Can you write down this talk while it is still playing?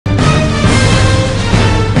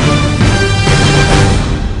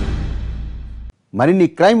మరిన్ని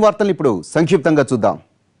క్రైమ్ వార్తలను ఇప్పుడు సంక్షిప్తంగా చూద్దాం.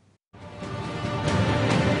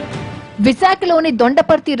 విశాఖలోని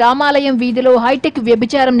దొండపర్తి రామాలయం వీధిలో హైటెక్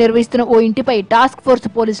వ్యభిచారం నిర్వహిస్తున్న ఓ ఇంటిపై టాస్క్ ఫోర్స్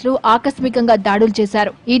పోలీసులు ఆకస్మికంగా దాడులు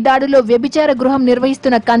చేశారు. ఈ దాడుల్లో వ్యభిచార గృహం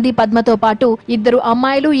నిర్వహిస్తున్న కంది పద్మతో పాటు 2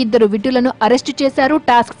 అమ్మాయిలు 2 విటులను అరెస్టు చేశారు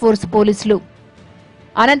టాస్క్ ఫోర్స్ పోలీసులు.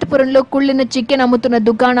 అనంతపురంలో కుళ్లిన చికెన్ అమ్ముతున్న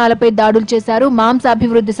దుకాణాలపై దాడులు చేశారు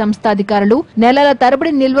మాంసాభివృద్ధి సంస్థ అధికారులు. నెలల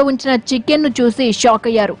తరబడి నిల్వ ఉంచిన చికెన్ ను చూసి షాక్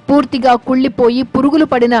అయ్యారు. పూర్తిగా కుళ్లిపోయి పురుగులు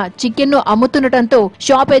పడిన చికెన్ ను అమ్ముతుండటంతో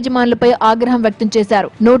షాప్ యజమానులపై ఆగ్రహం వ్యక్తం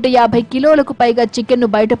చేశారు. 150 కిలోలకు పైగా చికెన్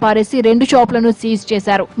ను బయట పారేసి 2 షాపులను సీజ్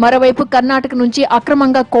చేశారు. మరోవైపు కర్ణాటక నుంచి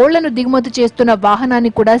అక్రమంగా కోళ్లను దిగుమతి చేస్తున్న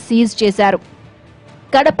వాహనాన్ని కూడా సీజ్ చేశారు.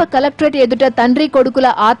 కడప కలెక్టరేట్ ఎదుట తండ్రి కొడుకుల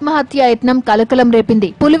ఆత్మహత్యా యత్నం కలకలం రేపింది.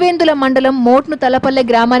 పులివెందుల మండలం మోట్ను తలపల్లె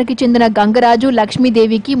గ్రామానికి చెందిన గంగరాజు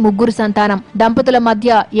లక్ష్మీదేవికి 3 సంతానం. దంపతుల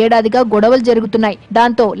మధ్య ఏడాదిగా గొడవలు జరుగుతున్నాయి.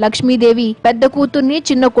 దాంతో లక్ష్మీదేవి పెద్ద కూతుర్ని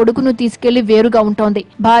చిన్న కొడుకును తీసుకెళ్లి వేరుగా ఉంటోంది.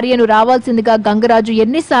 భార్యను రావాల్సిందిగా గంగరాజు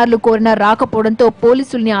ఎన్నిసార్లు కోరినా రాకపోవడంతో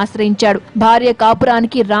పోలీసుల్ని ఆశ్రయించాడు. భార్య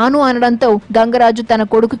కాపురానికి రాను అనడంతో గంగరాజు తన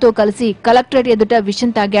కొడుకుతో కలిసి కలెక్టరేట్ ఎదుట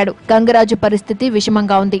విషం తాగాడు. గంగరాజు పరిస్థితి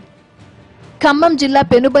విషమంగా ఉంది. ఖమ్మం జిల్లా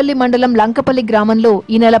పెనుబల్లి మండలం లంకపల్లి గ్రామంలో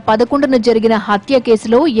ఈ నెల 11న జరిగిన హత్య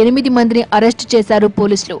కేసులో 8 మందిని అరెస్టు చేశారు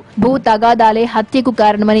పోలీసులు. భూ తగాదాలే హత్యకు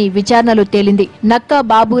కారణమని విచారణలో తేలింది. నక్కా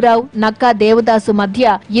బాబురావు, నక్కా దేవదాసు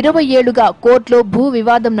మధ్య 20 ఏళ్లుగా కోర్టులో భూ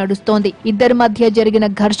వివాదం నడుస్తోంది. ఇద్దరి మధ్య జరిగిన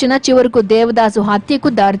ఘర్షణ చివరకు దేవదాసు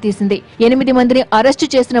హత్యకు దారితీసింది. 8 మందిని అరెస్టు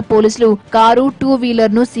చేసిన పోలీసులు కారు, 2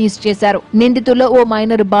 వీలర్ ను సీజ్ చేశారు. నిందితుల్లో ఓ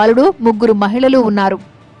మైనర్ బాలుడు, 3 మహిళలు ఉన్నారు.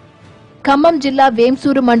 ఖమ్మం జిల్లా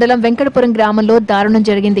వేంసూరు మండలం వెంకటపురం గ్రామంలో దారుణం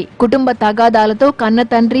జరిగింది. కుటుంబ తగాదాలతో కన్న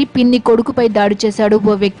తండ్రి, పిన్ని కొడుకుపై దాడి చేశాడు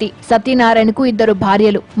ఓ వ్యక్తి. సత్యనారాయణకు 2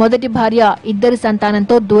 భార్యలు. మొదటి భార్య 2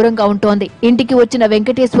 సంతానంతో దూరంగా ఉంటోంది. ఇంటికి వచ్చిన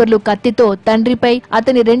వెంకటేశ్వర్లు కత్తితో తండ్రిపై,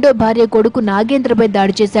 అతని రెండో భార్య కొడుకు నాగేంద్రపై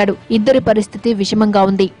దాడి చేశాడు. ఇద్దరి పరిస్థితి విషమంగా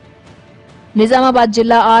ఉంది. నిజామాబాద్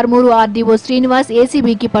జిల్లా Armoor RDO Srinivas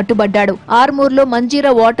ఏసీబీకి పట్టుబడ్డాడు. ఆర్మూరులో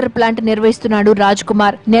Manjira water plant నిర్వహిస్తున్నాడు Raj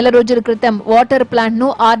Kumar. నెల రోజుల క్రితం వాటర్ ప్లాంట్ ను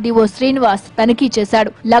ఆర్డీఓ శ్రీనివాస్ తనిఖీ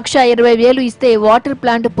చేశాడు. 1,20,000 ఇస్తే వాటర్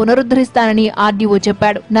ప్లాంట్ పునరుద్ధరిస్తానని ఆర్డీఓ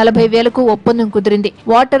చెప్పాడు. 40,000కు ఒప్పందం కుదిరింది.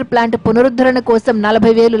 వాటర్ ప్లాంట్ పునరుద్ధరణ కోసం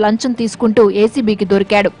 40,000 లంచం తీసుకుంటూ ఏసీబీకి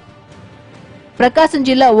దొరికాడు. ప్రకాశం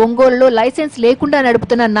జిల్లా ఒంగోలులో లైసెన్స్ లేకుండా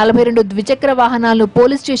నడుపుతున్న 42 ద్విచక్ర వాహనాలను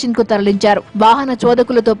పోలీస్ స్టేషన్ కు తరలించారు. వాహన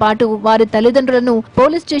చోదకులతో పాటు వారి తల్లిదండ్రులను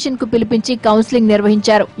పోలీస్ స్టేషన్ కు పిలిపించి కౌన్సిలింగ్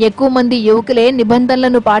నిర్వహించారు. ఎక్కువ మంది యువకులే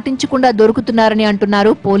నిబంధనలను పాటించకుండా దొరుకుతున్నారని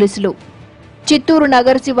అంటున్నారు పోలీసులు. చిత్తూరు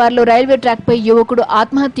నగర శివార్లో రైల్వే ట్రాక్ పై యువకుడు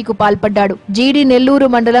ఆత్మహత్యకు పాల్పడ్డాడు. జీడి నెల్లూరు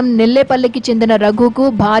మండలం నెల్లేపల్లికి చెందిన రఘుకు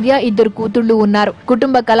భార్య, 2 కూతుళ్లు ఉన్నారు.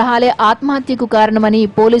 కుటుంబ కలహాలే ఆత్మహత్యకు కారణమని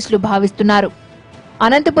పోలీసులు భావిస్తున్నారు.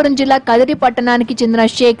 అనంతపురం జిల్లా కదిరి పట్టణానికి చెందిన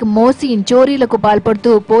షేక్ మోసీన్ చోరీలకు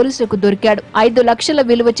పాల్పడుతూ పోలీసులకు దొరికాడు. 5 లక్షల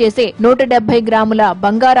విలువ చేసే 170 గ్రాముల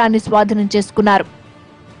బంగారాన్ని స్వాధీనం చేసుకున్నారు.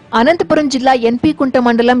 అనంతపురం జిల్లా ఎన్పీకుంట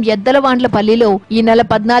మండలం ఎద్దలవాండ్లపల్లిలో ఈ నెల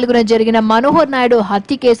 14న జరిగిన మనోహర్ నాయుడు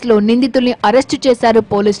హత్య కేసులో నిందితుల్ని అరెస్టు చేశారు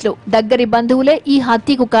పోలీసులు. దగ్గరి బంధువులే ఈ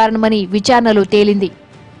హత్యకు కారణమని విచారణలో తేలింది.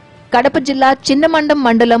 కడప జిల్లా చిన్నమండం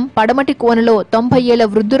మండలం పడమటి కోనలో 90 ఏళ్ల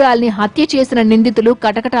వృద్ధురాల్ని హత్య చేసిన నిందితులు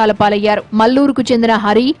కటకటాల పాలయ్యారు. మల్లూరుకు చెందిన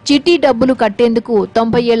హరి చిట్టి డబ్బులు కట్టేందుకు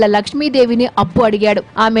 90 ఏళ్ల లక్ష్మీదేవిని అప్పు అడిగాడు.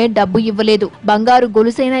 ఆమె డబ్బు ఇవ్వలేదు. బంగారు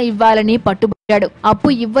గొలుసైనా ఇవ్వాలని పట్టుబట్టాడు.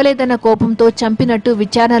 అప్పు ఇవ్వలేదన్న కోపంతో చంపినట్టు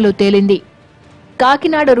విచారణలో తేలింది.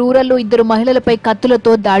 కాకినాడ రూరల్లో 2 మహిళలపై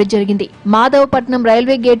కత్తులతో దాడి జరిగింది. మాధవపట్నం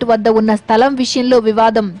రైల్వే గేటు వద్ద ఉన్న స్థలం విషయంలో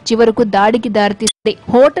వివాదం చివరకు దాడికి దారితీసింది.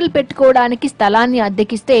 హోటల్ పెట్టుకోవడానికి స్థలాన్ని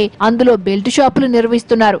అద్దెకిస్తే అందులో బెల్ట్ షాపులు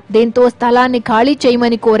నిర్వహిస్తున్నారు. దీంతో స్థలాన్ని ఖాళీ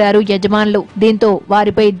చేయమని కోరారు యజమానులు. దీంతో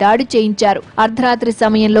వారిపై దాడి చేయించారు. అర్ధరాత్రి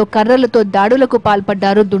సమయంలో కర్రలతో దాడులకు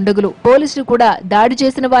పాల్పడ్డారు దుండగులు. పోలీసులు కూడా దాడి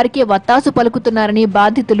చేసిన వారికే వత్తాసు పలుకుతున్నారని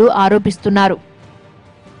బాధితులు ఆరోపిస్తున్నారు.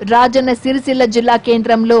 రాజన్న సిరిసిల్ల జిల్లా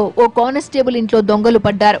కేంద్రంలో ఓ కానిస్టేబుల్ ఇంట్లో దొంగలు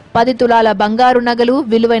పడ్డారు. 10 తులాల బంగారు నగలు,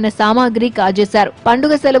 విలువైన సామాగ్రి కాజేశారు.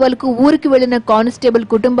 పండుగ సెలవులకు ఊరికి వెళ్లిన కానిస్టేబుల్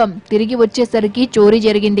కుటుంబం తిరిగి వచ్చేసరికి చోరీ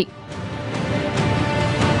జరిగింది.